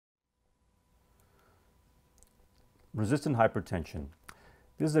Resistant hypertension.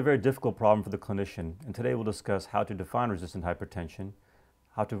 This is a very difficult problem for the clinician, and today we'll discuss how to define resistant hypertension,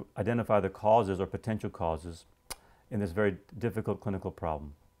 how to identify the causes or potential causes in this very difficult clinical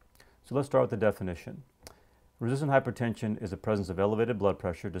problem. So let's start with the definition. Resistant hypertension is the presence of elevated blood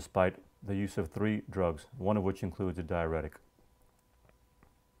pressure despite the use of 3 drugs, one of which includes a diuretic.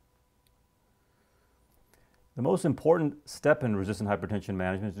 The most important step in resistant hypertension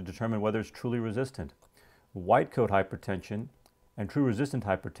management is to determine whether it's truly resistant. White coat hypertension and true resistant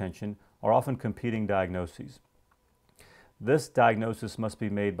hypertension are often competing diagnoses. This diagnosis must be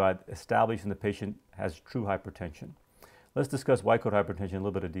made by establishing the patient has true hypertension. Let's discuss white coat hypertension in a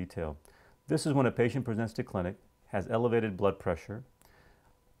little bit of detail. This is when a patient presents to clinic, has elevated blood pressure,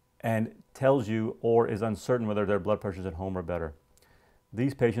 and tells you or is uncertain whether their blood pressure is at home or better.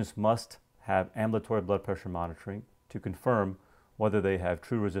 These patients must have ambulatory blood pressure monitoring to confirm whether they have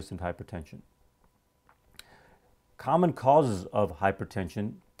true resistant hypertension. Common causes of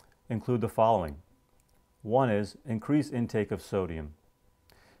hypertension include the following. One is increased intake of sodium.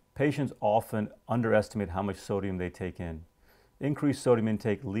 Patients often underestimate how much sodium they take in. Increased sodium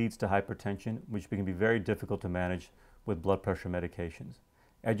intake leads to hypertension, which can be very difficult to manage with blood pressure medications.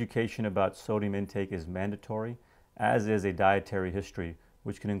 Education about sodium intake is mandatory, as is a dietary history,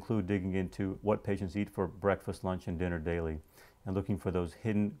 which can include digging into what patients eat for breakfast, lunch, and dinner daily, and looking for those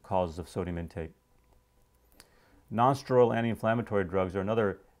hidden causes of sodium intake. Non-steroidal anti-inflammatory drugs are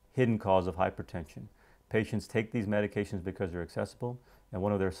another hidden cause of hypertension. Patients take these medications because they're accessible, and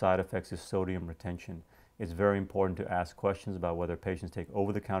one of their side effects is sodium retention. It's very important to ask questions about whether patients take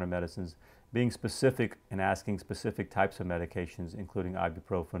over-the-counter medicines, being specific and asking specific types of medications, including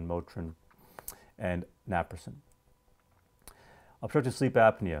ibuprofen, Motrin, and naproxen. Obstructive sleep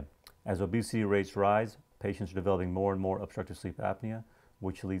apnea. As obesity rates rise, patients are developing more and more obstructive sleep apnea,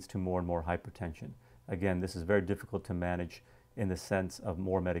 which leads to more and more hypertension. Again, this is very difficult to manage in the sense of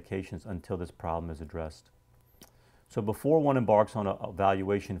more medications until this problem is addressed. So before one embarks on an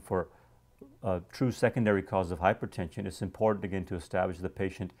evaluation for true secondary causes of hypertension, it's important again to establish the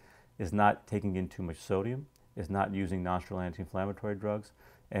patient is not taking in too much sodium, is not using non-steroidal anti-inflammatory drugs,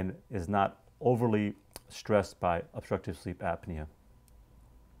 and is not overly stressed by obstructive sleep apnea.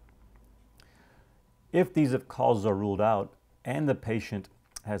 If these causes are ruled out and the patient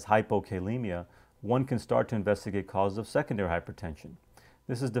has hypokalemia, one can start to investigate causes of secondary hypertension.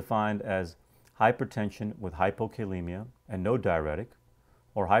 This is defined as hypertension with hypokalemia and no diuretic,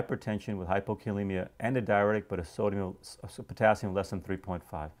 or hypertension with hypokalemia and a diuretic but a potassium less than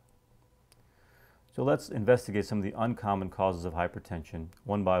 3.5. So let's investigate some of the uncommon causes of hypertension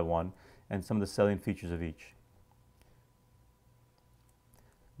one by one and some of the salient features of each.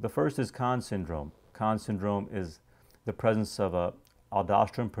 The first is Conn syndrome. Conn syndrome is the presence of a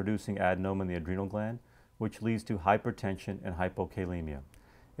aldosterone-producing adenoma in the adrenal gland, which leads to hypertension and hypokalemia.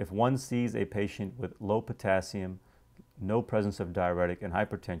 If one sees a patient with low potassium, no presence of diuretic, and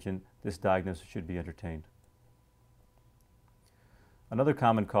hypertension, this diagnosis should be entertained. Another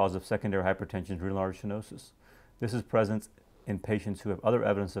common cause of secondary hypertension is renal artery stenosis. This is present in patients who have other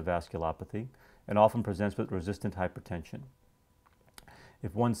evidence of vasculopathy and often presents with resistant hypertension.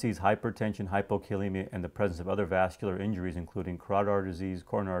 If one sees hypertension, hypokalemia, and the presence of other vascular injuries, including carotid artery disease,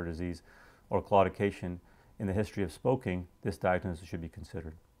 coronary artery disease, or claudication in the history of smoking, this diagnosis should be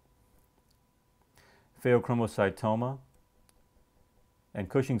considered. Pheochromocytoma and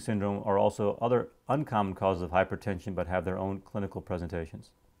Cushing syndrome are also other uncommon causes of hypertension but have their own clinical presentations.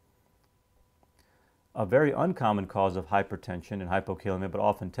 A very uncommon cause of hypertension and hypokalemia, but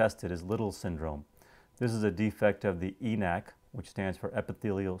often tested, is Little syndrome. This is a defect of the ENaC, which stands for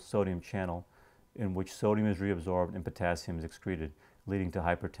epithelial sodium channel, in which sodium is reabsorbed and potassium is excreted, leading to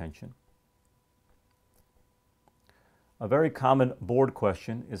hypertension. A very common board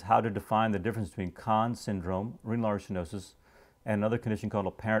question is how to define the difference between Conn syndrome, renal artery stenosis, and another condition called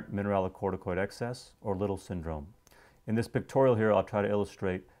apparent mineralocorticoid excess, or Little syndrome. In this pictorial here, I'll try to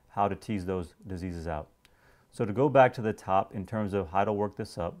illustrate how to tease those diseases out. So to go back to the top in terms of how to work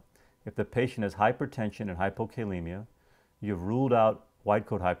this up, if the patient has hypertension and hypokalemia, you've ruled out white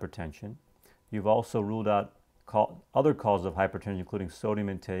coat hypertension. You've also ruled out other causes of hypertension, including sodium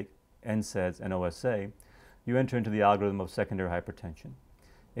intake, NSAIDs, and OSA. You enter into the algorithm of secondary hypertension.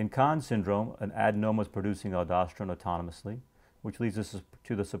 In Conn syndrome, an adenoma is producing aldosterone autonomously, which leads us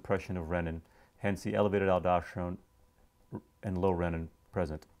to the suppression of renin, hence the elevated aldosterone and low renin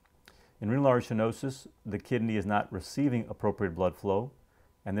present. In renal artery stenosis, the kidney is not receiving appropriate blood flow,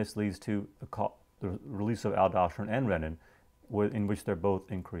 and this leads to the release of aldosterone and renin, in which they're both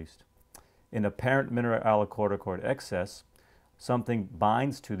increased. In apparent mineralocorticoid excess, something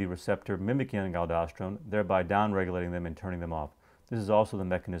binds to the receptor mimicking aldosterone, thereby downregulating them and turning them off. This is also the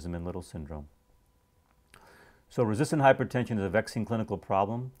mechanism in Little syndrome. So resistant hypertension is a vexing clinical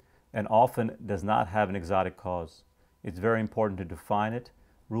problem and often does not have an exotic cause. It's very important to define it,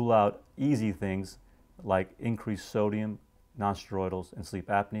 rule out easy things like increased sodium, nonsteroidals, and sleep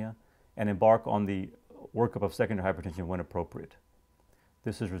apnea, and embark on the workup of secondary hypertension when appropriate.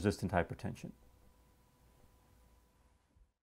 This is resistant hypertension.